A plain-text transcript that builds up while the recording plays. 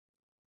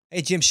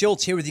Hey, Jim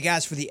Schultz here with you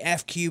guys for the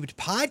F Cubed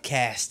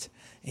podcast.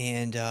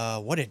 And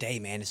what a day,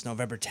 man. It's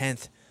November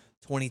 10th,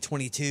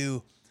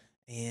 2022.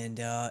 And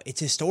it's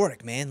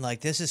historic, man.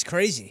 Like, this is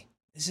crazy.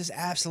 This is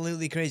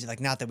absolutely crazy. Like,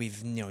 not that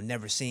we've,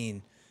 never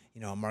seen,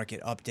 a market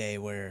up day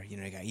where, you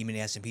got even the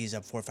S&P's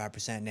up 4 or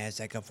 5%,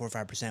 NASDAQ up 4 or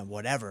 5%,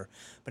 whatever.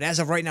 But as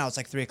of right now, it's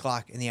like 3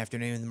 o'clock in the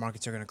afternoon. The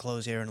markets are going to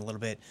close here in a little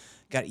bit.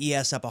 Got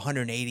ES up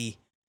 180,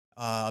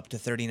 up to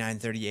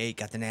 39.38.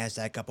 Got the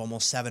NASDAQ up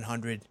almost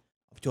 700.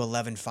 Up to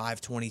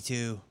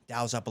 11,522.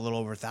 Dow's up a little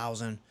over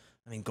 1,000.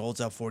 I mean,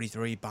 gold's up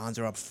 43. Bonds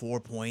are up 4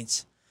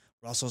 points.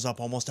 Russell's up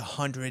almost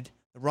 100.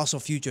 The Russell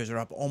futures are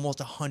up almost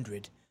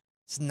 100.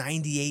 It's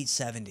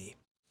 98.70.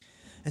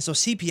 And so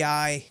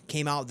CPI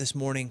came out this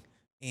morning,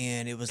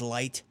 and it was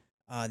light.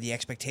 The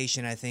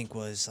expectation, I think,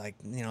 was like,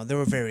 there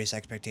were various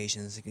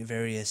expectations,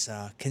 various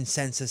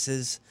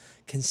consensi,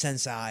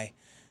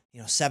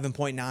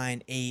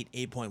 7.9, 8,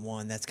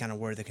 8.1. That's kind of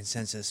where the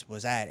consensus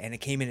was at. And it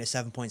came in at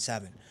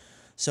 7.7.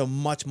 So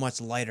much,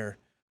 much lighter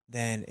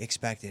than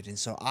expected. And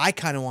so I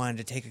kind of wanted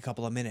to take a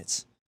couple of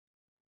minutes.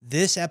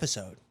 This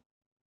episode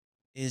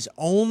is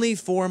only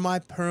for my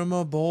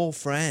Perma Bull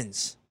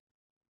friends.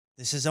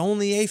 This is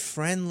only a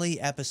friendly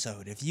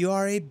episode. If you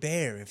are a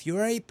bear, if you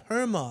are a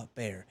perma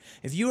bear,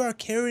 if you are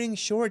carrying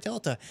short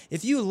delta,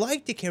 if you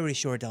like to carry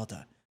short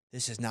delta,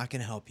 this is not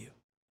going to help you.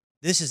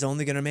 This is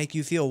only going to make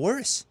you feel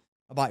worse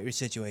about your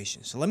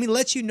situation. So let me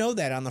let you know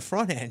that on the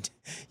front end.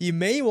 You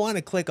may want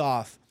to click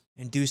off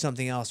and do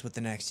something else with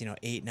the next,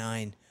 8,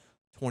 9,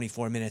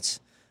 24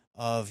 minutes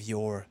of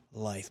your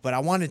life. But I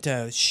wanted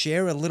to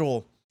share a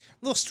little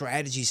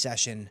strategy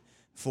session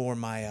for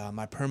my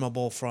my Perma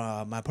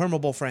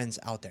Bull friends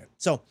out there.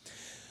 So,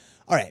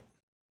 all right.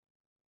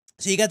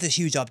 So you got this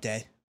huge up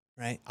day,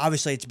 right?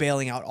 Obviously, it's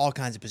bailing out all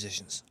kinds of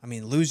positions. I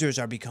mean, losers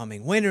are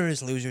becoming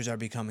winners. Losers are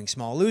becoming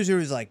small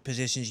losers. Like,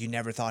 positions you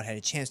never thought had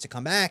a chance to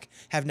come back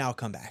have now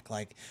come back.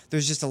 Like,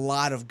 there's just a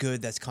lot of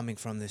good that's coming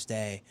from this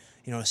day.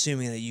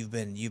 Assuming that you've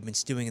been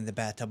stewing in the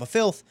bathtub of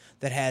filth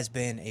that has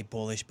been a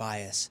bullish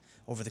bias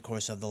over the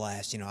course of the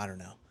last,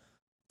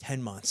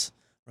 10 months,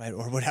 right?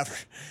 Or whatever.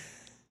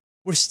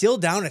 We're still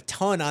down a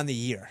ton on the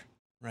year,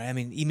 right? I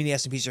mean, even the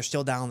S&Ps are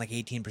still down like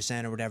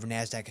 18% or whatever.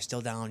 NASDAQ is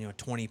still down,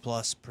 20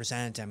 plus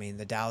percent. I mean,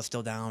 the Dow's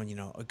still down,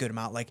 a good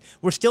amount. Like,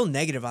 we're still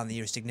negative on the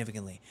year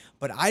significantly.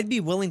 But I'd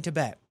be willing to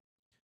bet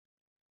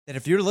that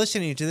if you're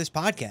listening to this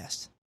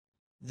podcast,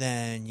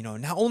 then,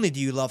 not only do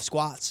you love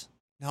squats,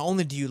 not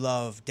only do you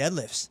love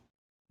deadlifts,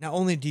 not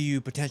only do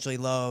you potentially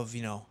love,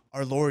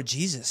 our Lord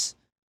Jesus,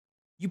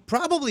 you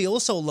probably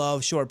also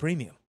love short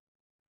premium,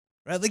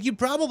 right? Like, you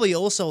probably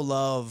also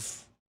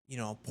love,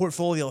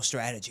 portfolio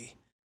strategy,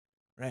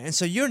 right? And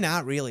so you're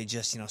not really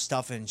just,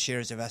 stuffing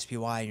shares of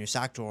SPY in your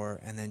stock drawer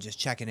and then just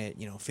checking it,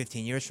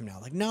 15 years from now.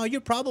 Like, no,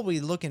 you're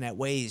probably looking at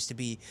ways to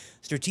be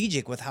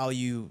strategic with how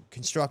you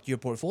construct your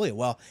portfolio.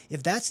 Well,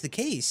 if that's the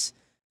case,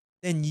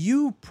 then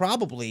you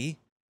probably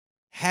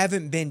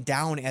haven't been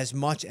down as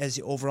much as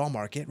the overall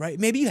market, right?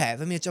 Maybe you have.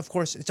 I mean,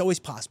 it's always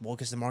possible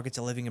because the market's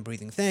a living and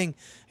breathing thing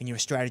and your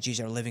strategies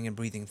are living and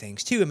breathing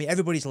things too. I mean,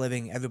 everybody's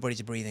living,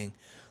 everybody's breathing.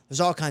 There's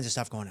all kinds of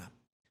stuff going on.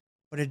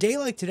 But a day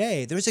like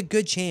today, there's a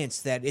good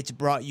chance that it's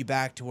brought you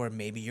back to where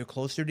maybe you're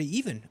closer to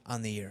even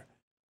on the year.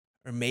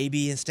 Or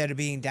maybe instead of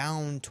being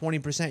down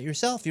 20%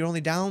 yourself, you're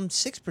only down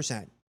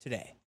 6%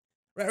 today.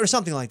 Right? Or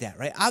something like that,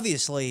 right?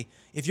 Obviously,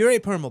 if you're a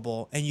Perma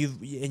Bull and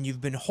you've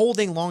been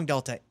holding long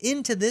delta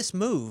into this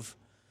move,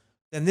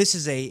 then this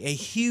is a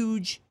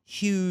huge,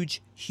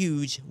 huge,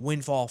 huge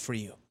windfall for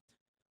you.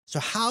 So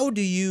how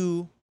do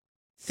you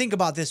think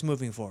about this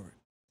moving forward?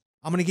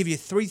 I'm going to give you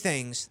 3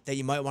 things that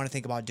you might want to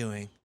think about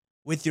doing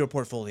with your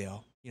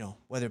portfolio,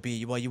 whether it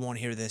be, well, you won't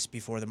hear this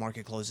before the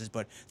market closes,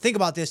 but think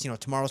about this,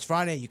 tomorrow's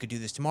Friday. You could do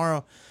this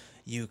tomorrow.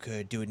 You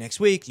could do it next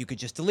week. You could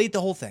just delete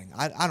the whole thing.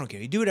 I don't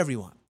care. You do whatever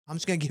you want. I'm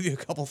just going to give you a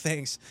couple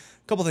things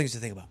to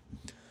think about.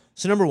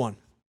 So number 1,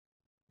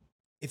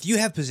 if you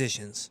have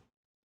positions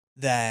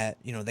that,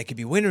 they could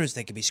be winners,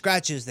 they could be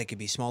scratches, they could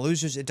be small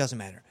losers, it doesn't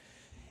matter.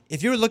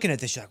 If you're looking at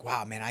this, you're like,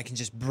 wow, man, I can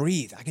just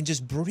breathe.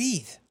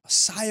 A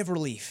sigh of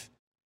relief.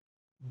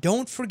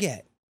 Don't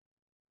forget,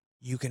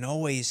 you can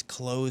always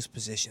close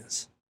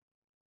positions.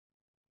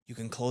 You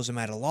can close them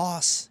at a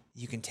loss.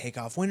 You can take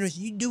off winners.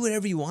 You do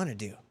whatever you want to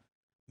do.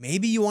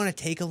 Maybe you want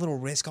to take a little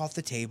risk off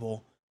the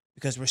table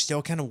because we're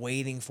still kind of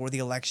waiting for the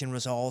election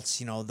results,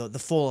 the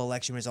full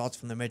election results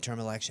from the midterm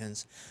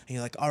elections. And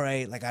you're like, all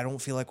right, like, I don't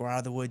feel like we're out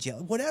of the woods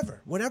yet.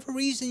 Whatever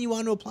reason you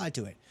want to apply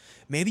to it.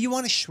 Maybe you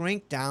want to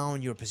shrink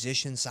down your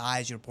position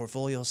size, your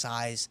portfolio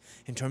size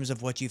in terms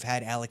of what you've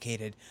had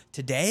allocated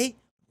today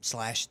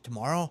 /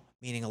 tomorrow,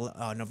 meaning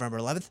November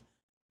 11th.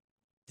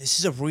 This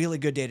is a really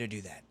good day to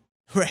do that,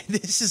 right?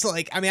 This is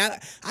like,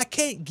 I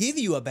can't give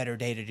you a better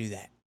day to do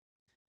that.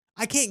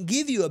 I can't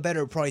give you a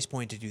better price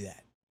point to do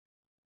that.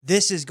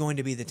 This is going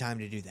to be the time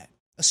to do that.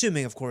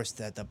 Assuming, of course,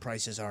 that the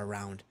prices are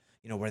around,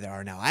 where they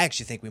are now. I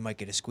actually think we might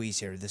get a squeeze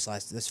here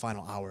this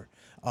final hour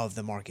of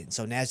the market.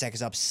 So NASDAQ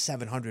is up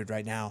 700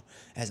 right now.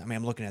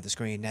 I'm looking at the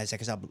screen.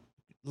 NASDAQ is up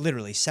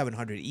literally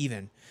 700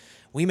 even,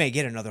 we may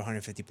get another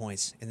 150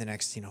 points in the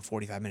next,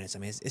 45 minutes. I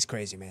mean, it's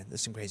crazy, man.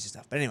 There's some crazy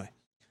stuff. But anyway,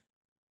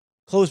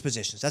 close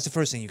positions. That's the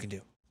first thing you can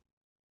do.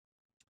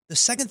 The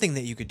second thing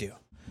that you could do,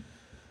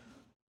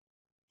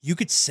 you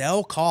could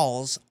sell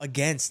calls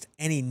against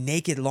any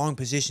naked long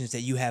positions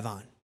that you have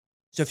on.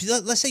 So if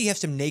let's say you have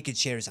some naked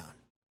shares on,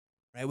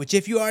 right? Which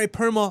if you are a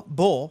perma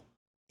bull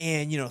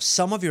and,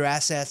 some of your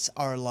assets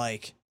are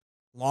like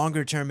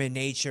longer term in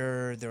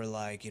nature, they're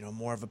like,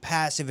 more of a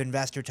passive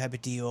investor type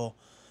of deal,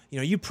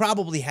 you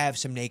probably have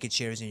some naked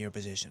shares in your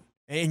position,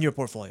 in your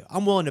portfolio.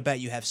 I'm willing to bet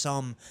you have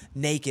some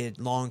naked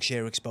long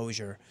share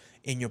exposure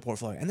in your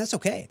portfolio, and that's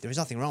okay. There's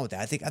nothing wrong with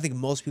that. I think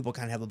most people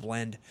kind of have a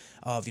blend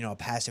of, a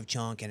passive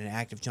chunk and an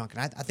active chunk,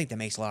 and I think that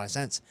makes a lot of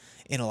sense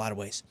in a lot of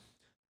ways.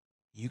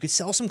 You could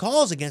sell some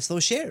calls against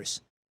those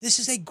shares. This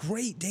is a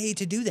great day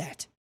to do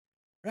that.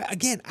 Right?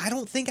 Again, I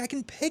don't think I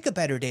can pick a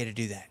better day to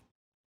do that.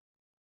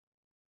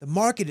 The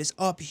market is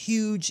up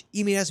huge.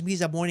 EMEA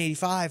S&P's up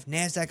 185,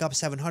 NASDAQ up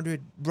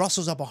 700,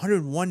 Russell's up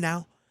 101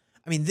 now.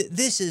 I mean,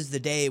 this is the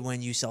day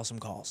when you sell some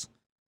calls.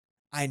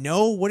 I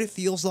know what it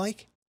feels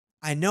like.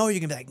 I know you're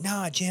going to be like,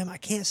 nah, Jim, I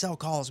can't sell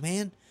calls,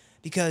 man.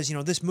 Because,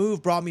 this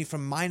move brought me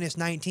from minus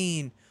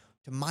 19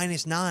 to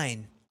minus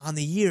 9 on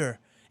the year.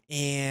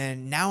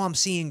 And now I'm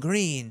seeing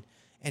green.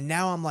 And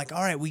now I'm like,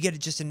 all right, we get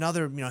just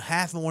another,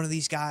 half of one of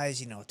these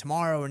guys,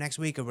 tomorrow or next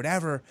week or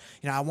whatever.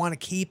 I want to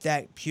keep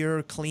that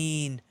pure,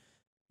 clean,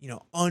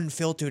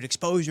 unfiltered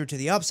exposure to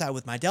the upside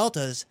with my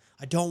deltas.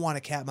 I don't want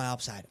to cap my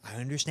upside. I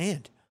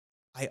understand.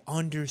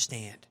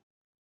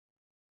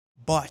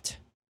 But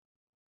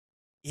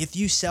if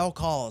you sell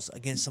calls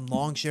against some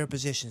long share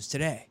positions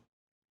today,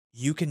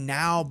 you can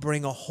now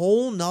bring a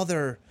whole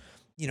nother,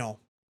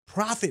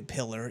 profit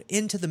pillar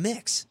into the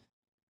mix,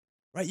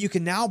 right? You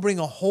can now bring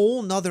a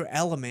whole nother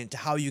element to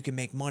how you can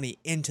make money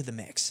into the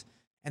mix.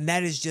 And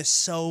that is just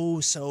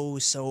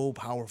so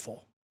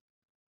powerful,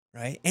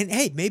 right? And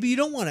hey, maybe you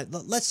don't want to,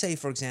 let's say,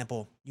 for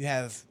example, you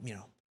have,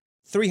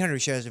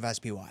 300 shares of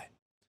SPY.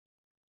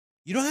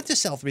 You don't have to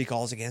sell 3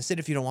 calls against it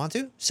if you don't want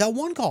to. Sell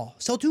 1 call,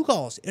 sell 2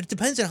 calls. It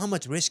depends on how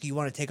much risk you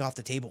want to take off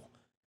the table,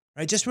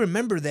 right? Just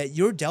remember that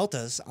your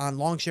deltas on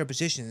long share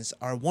positions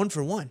are 1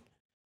 for 1,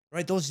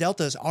 right? Those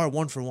deltas are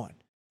 1 for 1.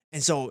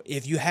 And so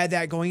if you had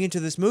that going into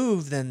this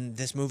move, then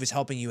this move is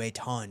helping you a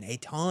ton.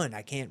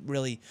 I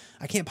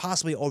can't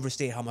possibly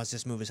overstate how much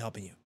this move is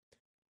helping you.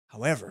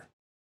 However,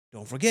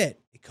 don't forget,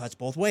 it cuts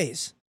both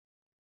ways.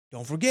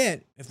 Don't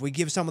forget, if we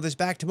give some of this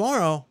back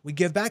tomorrow, we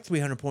give back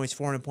 300 points,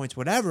 400 points,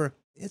 whatever,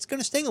 it's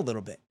going to sting a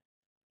little bit,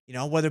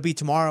 whether it be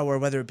tomorrow or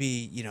whether it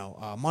be,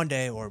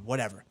 Monday or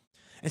whatever.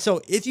 And so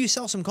if you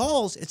sell some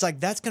calls, it's like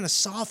that's going to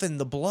soften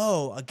the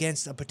blow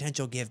against a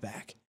potential give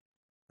back,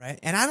 right?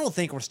 And I don't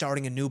think we're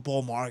starting a new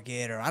bull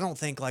market, or I don't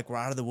think like we're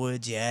out of the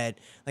woods yet.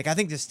 Like I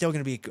think there's still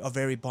going to be a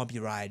very bumpy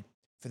ride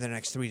for the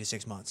next 3 to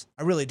 6 months.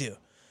 I really do.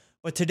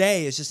 But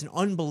today is just an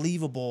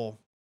unbelievable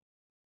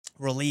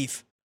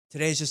relief.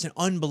 Today is just an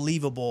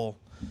unbelievable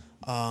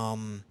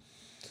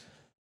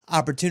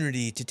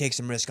opportunity to take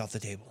some risk off the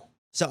table.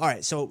 So, all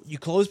right, so you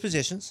close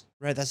positions,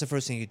 right? That's the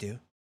first thing you could do.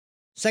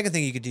 Second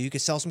thing you could do, you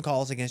could sell some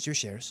calls against your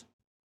shares.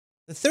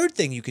 The third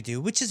thing you could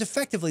do, which is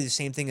effectively the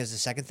same thing as the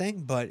second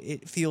thing, but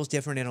it feels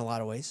different in a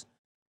lot of ways.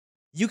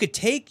 You could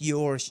take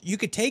your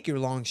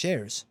long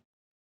shares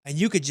and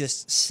you could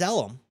just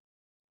sell them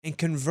and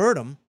convert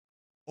them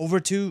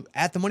over to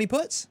at the money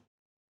puts.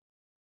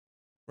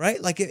 Right?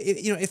 Like,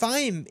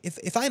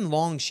 if I'm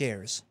long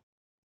shares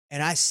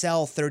and I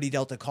sell 30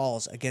 delta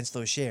calls against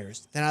those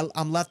shares, then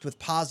I'm left with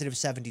positive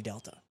 70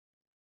 delta,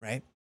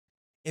 right?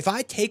 If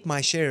I take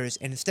my shares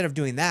and instead of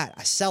doing that,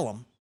 I sell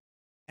them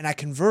and I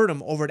convert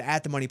them over to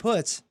at the money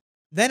puts,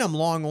 then I'm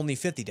long only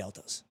 50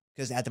 deltas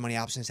because at the money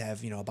options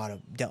have,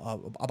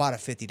 about a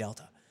 50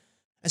 delta.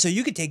 And so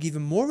you could take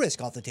even more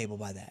risk off the table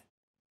by that.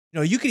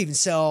 You could even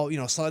sell,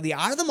 slightly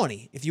out of the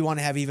money if you want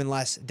to have even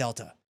less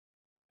delta.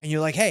 And you're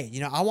like, hey,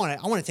 I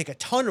want to take a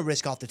ton of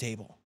risk off the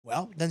table.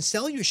 Well, then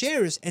sell your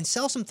shares and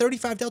sell some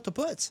 35 delta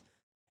puts.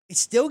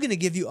 It's still going to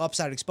give you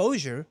upside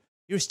exposure.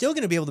 You're still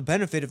going to be able to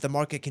benefit if the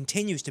market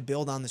continues to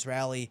build on this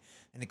rally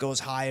and it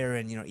goes higher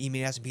and,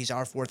 EMEA S&Ps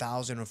are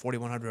 4,000 or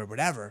 4,100 or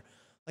whatever.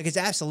 Like it's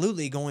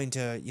absolutely going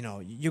to,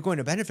 you're going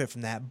to benefit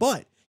from that.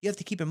 But you have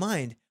to keep in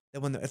mind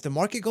that if the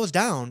market goes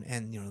down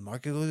and, the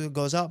market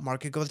goes up,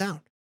 market goes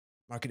down,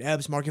 market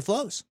ebbs, market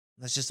flows.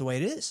 That's just the way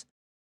it is.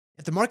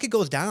 If the market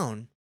goes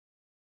down,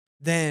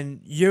 then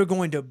you're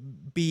going to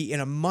be in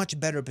a much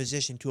better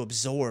position to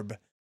absorb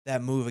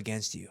that move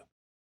against you.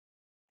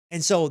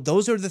 And so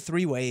those are the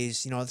 3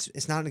 ways.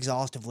 It's not an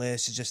exhaustive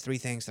list. It's just 3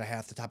 things that I have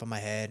off the top of my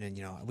head. And,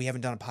 we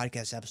haven't done a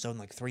podcast episode in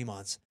like 3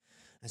 months.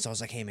 And so I was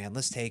like, hey, man,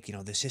 let's take,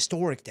 this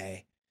historic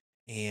day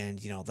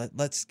and,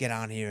 let's get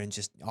on here and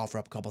just offer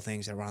up a couple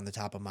things that are on the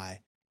top of my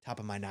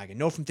noggin.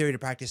 No from theory to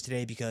practice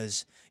today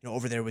because,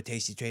 over there with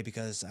Tasty Trade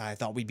because I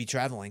thought we'd be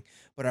traveling,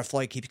 but our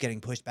flight keeps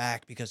getting pushed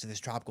back because of this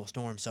tropical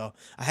storm. So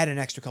I had an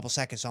extra couple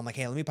seconds. So I'm like,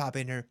 hey, let me pop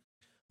in here.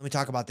 Let me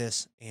talk about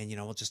this. And,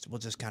 we'll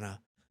just kind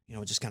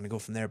of go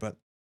from there. But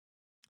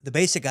the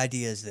basic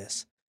idea is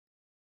this.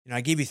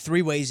 I gave you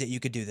 3 ways that you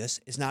could do this.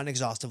 It's not an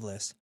exhaustive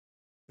list.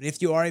 But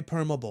if you are a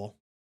perma bull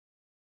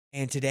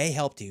and today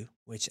helped you,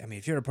 which, I mean,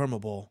 if you're a perma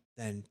bull,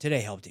 then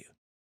today helped you.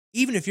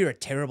 Even if you're a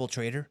terrible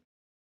trader,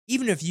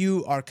 even if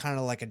you are kind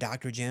of like a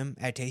Dr. Jim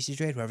at Tasty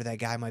Trade, whoever that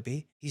guy might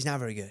be, he's not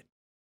very good.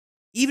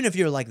 Even if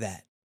you're like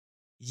that,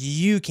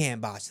 you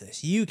can't botch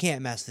this. You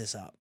can't mess this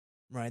up,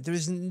 right?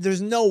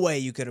 There's no way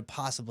you could have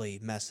possibly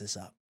messed this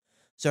up.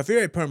 So if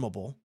you're a perma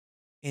bull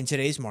in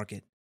today's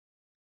market,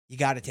 you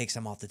got to take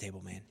some off the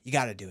table, man. You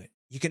got to do it.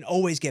 You can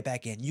always get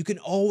back in. You can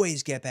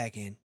always get back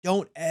in.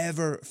 Don't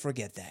ever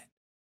forget that.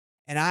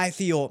 And I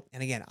feel,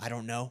 and again, I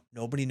don't know.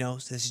 Nobody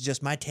knows. This is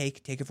just my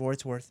take. Take it for what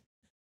it's worth.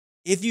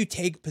 If you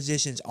take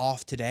positions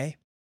off today,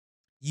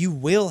 you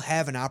will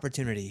have an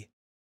opportunity.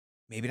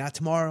 Maybe not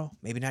tomorrow.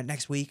 Maybe not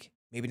next week.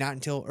 Maybe not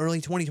until early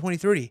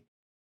 2023.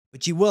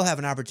 But you will have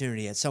an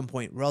opportunity at some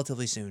point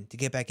relatively soon to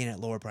get back in at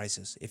lower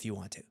prices if you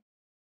want to.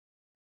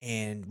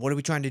 And what are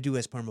we trying to do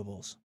as perma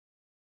bulls?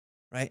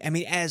 Right? I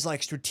mean, as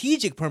like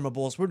strategic perma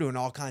bulls, we're doing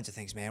all kinds of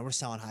things, man. We're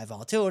selling high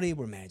volatility,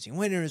 we're managing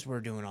winners,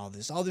 we're doing all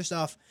this other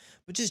stuff.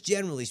 But just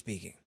generally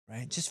speaking,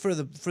 right? Just for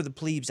the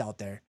plebes out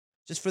there,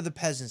 just for the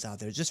peasants out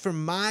there, just for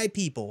my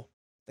people,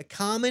 the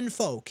common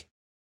folk,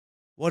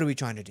 what are we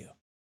trying to do?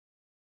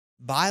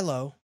 Buy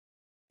low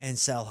and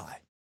sell high.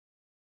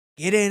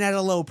 Get in at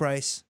a low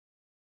price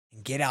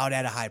and get out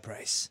at a high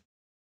price.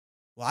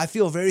 Well, I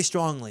feel very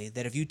strongly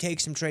that if you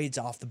take some trades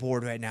off the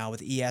board right now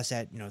with ES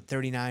at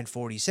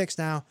 39.46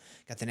 now,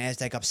 got the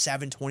Nasdaq up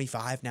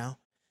 7.25 now,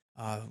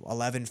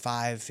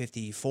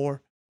 11.554,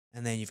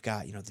 and then you've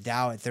got the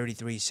Dow at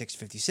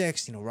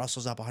 33.656.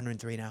 Russell's up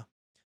 103 now.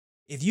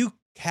 If you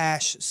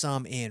cash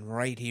some in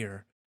right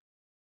here,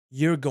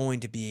 you're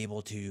going to be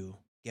able to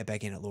get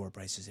back in at lower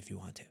prices if you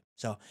want to.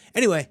 So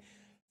anyway,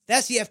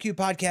 that's the FQ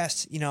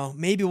podcast.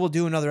 Maybe we'll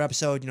do another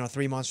episode,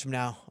 3 months from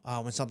now,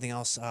 when something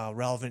else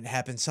relevant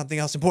happens, something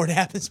else important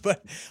happens.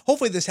 But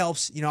hopefully this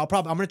helps. I'm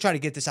going to try to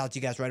get this out to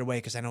you guys right away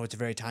because I know it's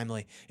very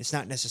timely. It's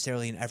not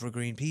necessarily an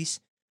evergreen piece.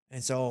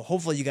 And so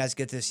hopefully you guys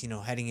get this,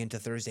 heading into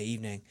Thursday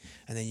evening,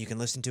 and then you can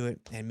listen to it,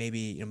 and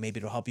maybe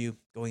it'll help you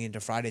going into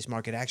Friday's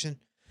market action.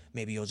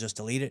 Maybe you'll just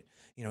delete it.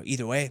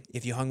 Either way,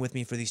 if you hung with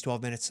me for these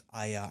 12 minutes,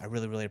 I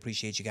really, really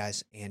appreciate you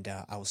guys, and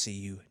I will see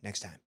you next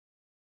time.